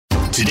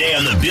Today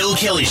on the Bill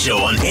Kelly Show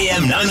on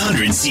AM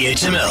 900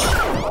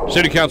 CHML.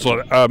 City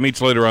Council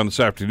meets later on this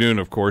afternoon,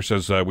 of course,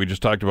 as we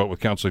just talked about with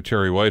Councillor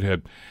Terry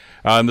Whitehead.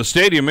 And the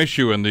stadium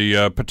issue and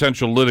the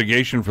potential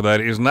litigation for that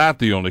is not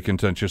the only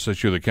contentious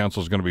issue the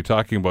Council is going to be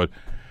talking about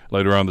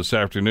later on this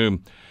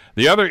afternoon.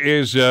 The other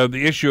is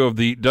the issue of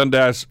the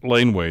Dundas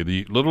Laneway,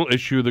 the little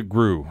issue that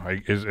grew,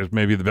 is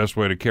maybe the best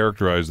way to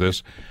characterize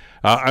this.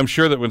 I'm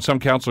sure that when some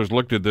councillors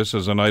looked at this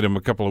as an item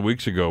a couple of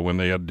weeks ago when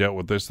they had dealt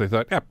with this, they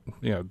thought,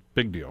 yeah,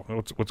 big deal.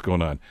 What's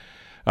going on?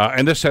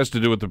 And this has to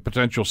do with the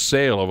potential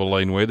sale of a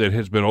laneway that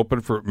has been open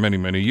for many,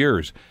 many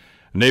years.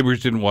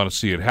 Neighbors didn't want to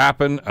see it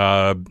happen.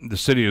 The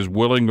city is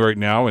willing right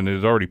now, and it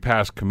has already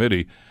passed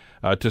committee,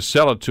 to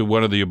sell it to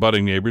one of the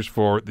abutting neighbors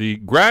for the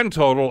grand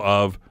total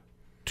of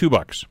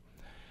 $2.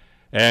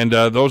 And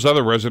those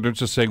other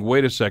residents are saying,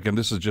 wait a second,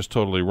 this is just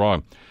totally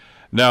wrong.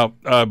 Now,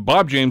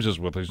 Bob James is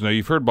with us. Now,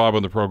 you've heard Bob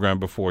on the program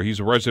before. He's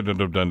a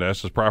resident of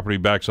Dundas. His property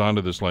backs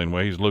onto this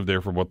laneway. He's lived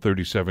there for about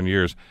 37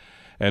 years.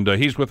 And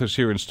he's with us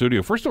here in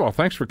studio. First of all,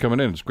 thanks for coming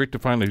in. It's great to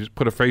finally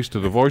put a face to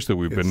the voice that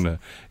we've been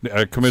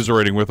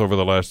commiserating with over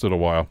the last little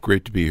while.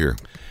 Great to be here.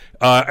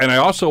 And I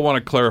also want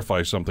to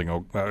clarify something.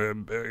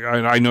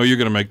 I know you're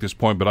going to make this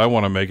point, but I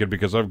want to make it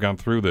because I've gone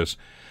through this.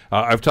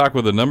 I've talked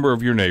with a number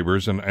of your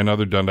neighbors and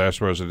other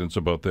Dundas residents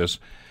about this,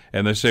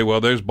 and they say, well,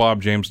 there's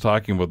Bob James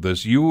talking about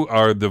this. You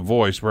are the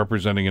voice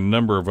representing a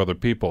number of other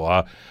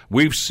people.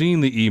 We've seen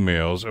the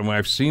emails, and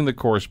I've seen the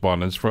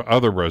correspondence from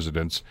other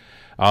residents,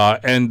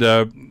 and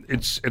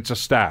it's a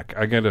stack.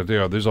 I get it.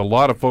 There's a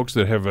lot of folks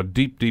that have a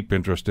deep, deep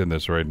interest in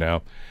this right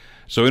now.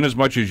 So in as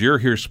much as you're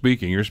here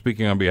speaking, you're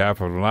speaking on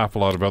behalf of an awful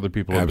lot of other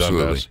people in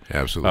Dundas.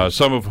 Absolutely.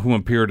 Some of whom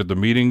appeared at the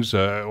meetings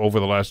over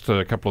the last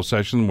couple of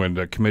sessions when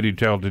the committee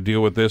tried to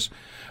deal with this.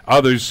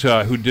 Others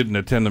who didn't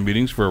attend the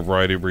meetings for a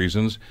variety of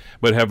reasons,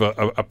 but have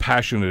a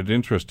passionate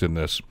interest in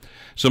this.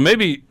 So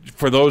maybe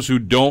for those who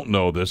don't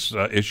know this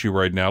issue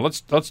right now,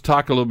 let's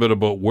talk a little bit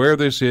about where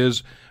this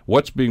is,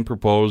 what's being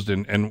proposed,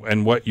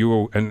 and what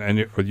you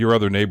and your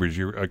other neighbors,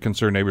 your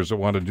concerned neighbors, that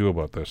want to do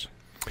about this.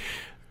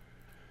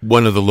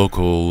 One of the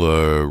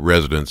local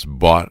residents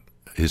bought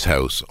his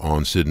house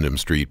on Sydenham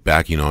Street,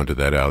 backing onto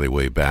that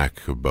alleyway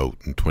back about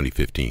in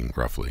 2015,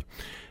 roughly.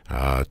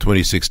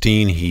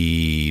 2016,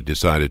 he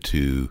decided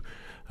to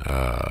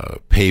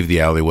pave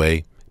the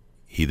alleyway.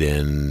 He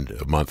then,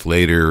 a month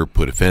later,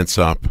 put a fence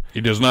up. He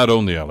does not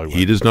own the alleyway.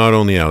 He does not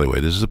own the alleyway.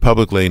 This is a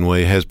public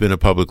laneway, has been a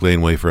public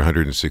laneway for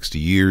 160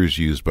 years,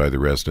 used by the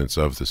residents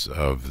of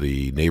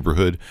the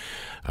neighborhood,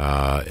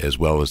 as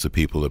well as the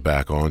people that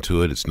back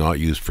onto it. It's not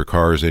used for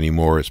cars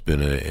anymore. It's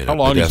been a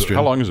pedestrian.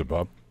 How long is it,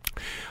 Bob?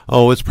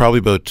 Oh, it's probably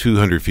about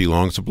 200 feet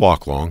long. It's a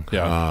block long.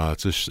 Yeah.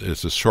 It's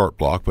a short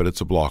block, but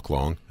it's a block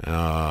long.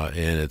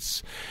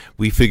 And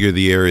we figure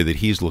the area that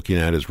he's looking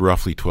at is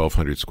roughly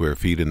 1,200 square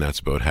feet, and that's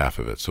about half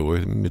of it. So we're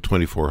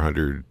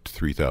 2,400 to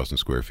 3,000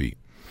 square feet.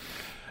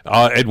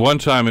 At one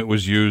time, it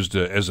was used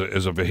as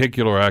a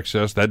vehicular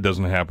access. That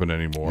doesn't happen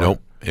anymore.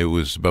 Nope. It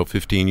was about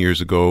 15 years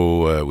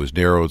ago. It was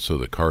narrowed so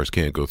that cars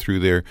can't go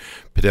through there.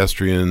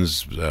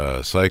 Pedestrians,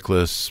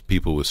 cyclists,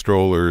 people with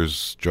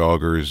strollers,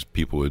 joggers,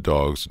 people with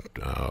dogs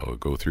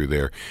go through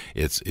there.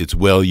 It's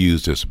well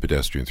used as a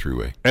pedestrian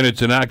throughway. And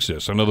it's an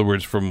access. In other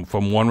words, from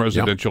one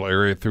residential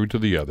area through to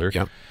the other.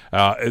 Yep.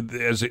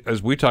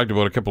 As we talked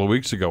about a couple of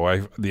weeks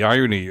ago, the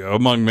irony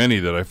among many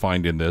that I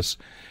find in this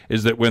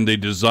is that when they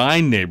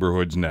design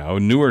neighborhoods now,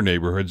 newer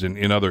neighborhoods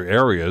in other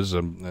areas,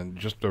 and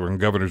just on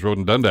Governor's Road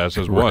in Dundas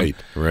as one,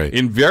 right.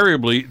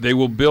 Invariably they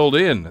will build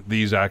in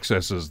these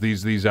accesses,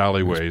 these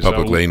alleyways,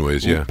 public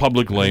laneways, yeah,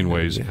 public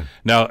laneways.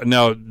 Yeah.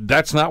 Now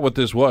that's not what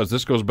this was.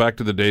 This goes back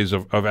to the days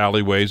of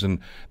alleyways, and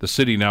the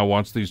city now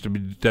wants these to be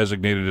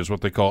designated as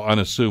what they call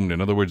unassumed.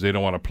 In other words, they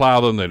don't want to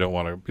plow them, they don't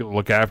want to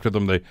look after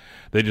them.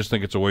 They just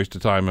think it's a waste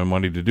of time and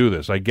money to do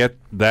this. I get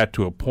that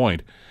to a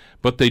point.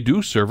 But they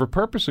do serve a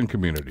purpose in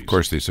communities. Of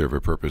course they serve a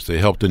purpose. They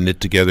help to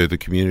knit together the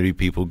community.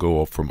 People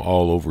go from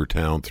all over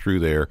town through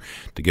there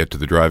to get to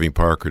the driving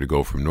park, or to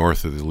go from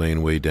north of the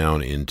laneway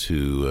down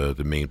into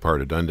the main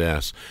part of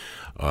Dundas,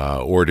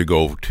 or to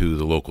go to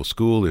the local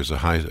school. There's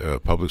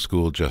a public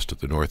school just at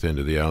the north end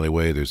of the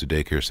alleyway. There's a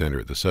daycare center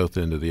at the south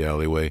end of the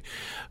alleyway.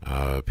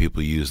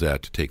 People use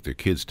that to take their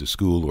kids to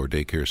school or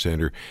daycare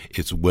center.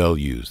 It's well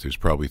used. There's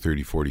probably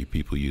 30, 40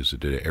 people use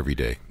it every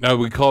day. Now,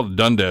 we call it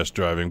Dundas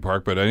Driving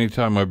Park, but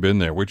anytime I've been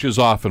there, which is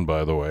often,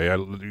 by the way,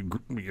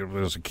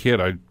 as a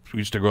kid, I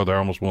used to go there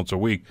almost once a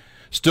week.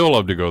 Still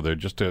love to go there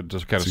just to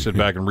kind of sit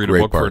back and read a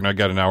book for it, and I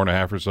got an hour and a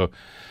half or so.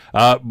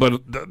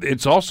 But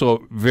it's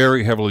also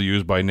very heavily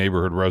used by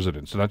neighborhood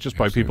residents, not just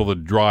by people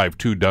that drive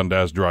to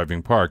Dundas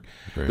Driving Park.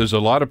 Right. There's a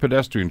lot of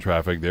pedestrian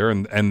traffic there,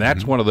 and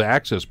that's one of the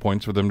access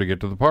points for them to get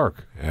to the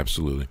park.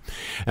 Absolutely.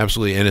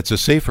 And it's a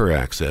safer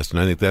access, and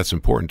I think that's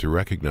important to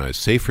recognize.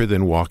 Safer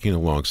than walking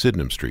along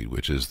Sydenham Street,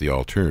 which is the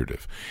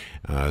alternative.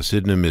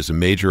 Sydenham is a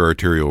major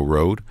arterial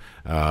road,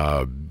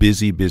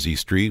 busy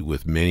street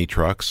with many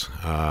trucks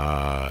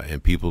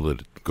and people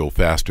that go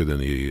faster than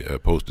the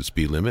posted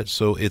speed limit,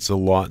 so it's a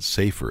lot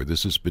safer.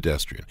 This is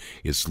pedestrian.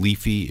 It's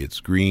leafy, it's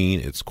green,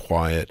 it's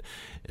quiet,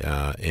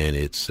 and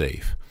it's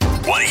safe.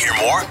 Want to hear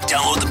more?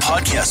 Download the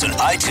podcast on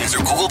iTunes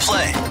or Google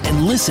Play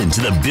and listen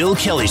to The Bill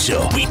Kelly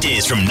Show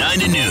weekdays from 9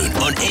 to noon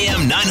on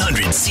AM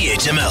 900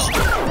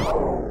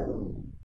 CHML.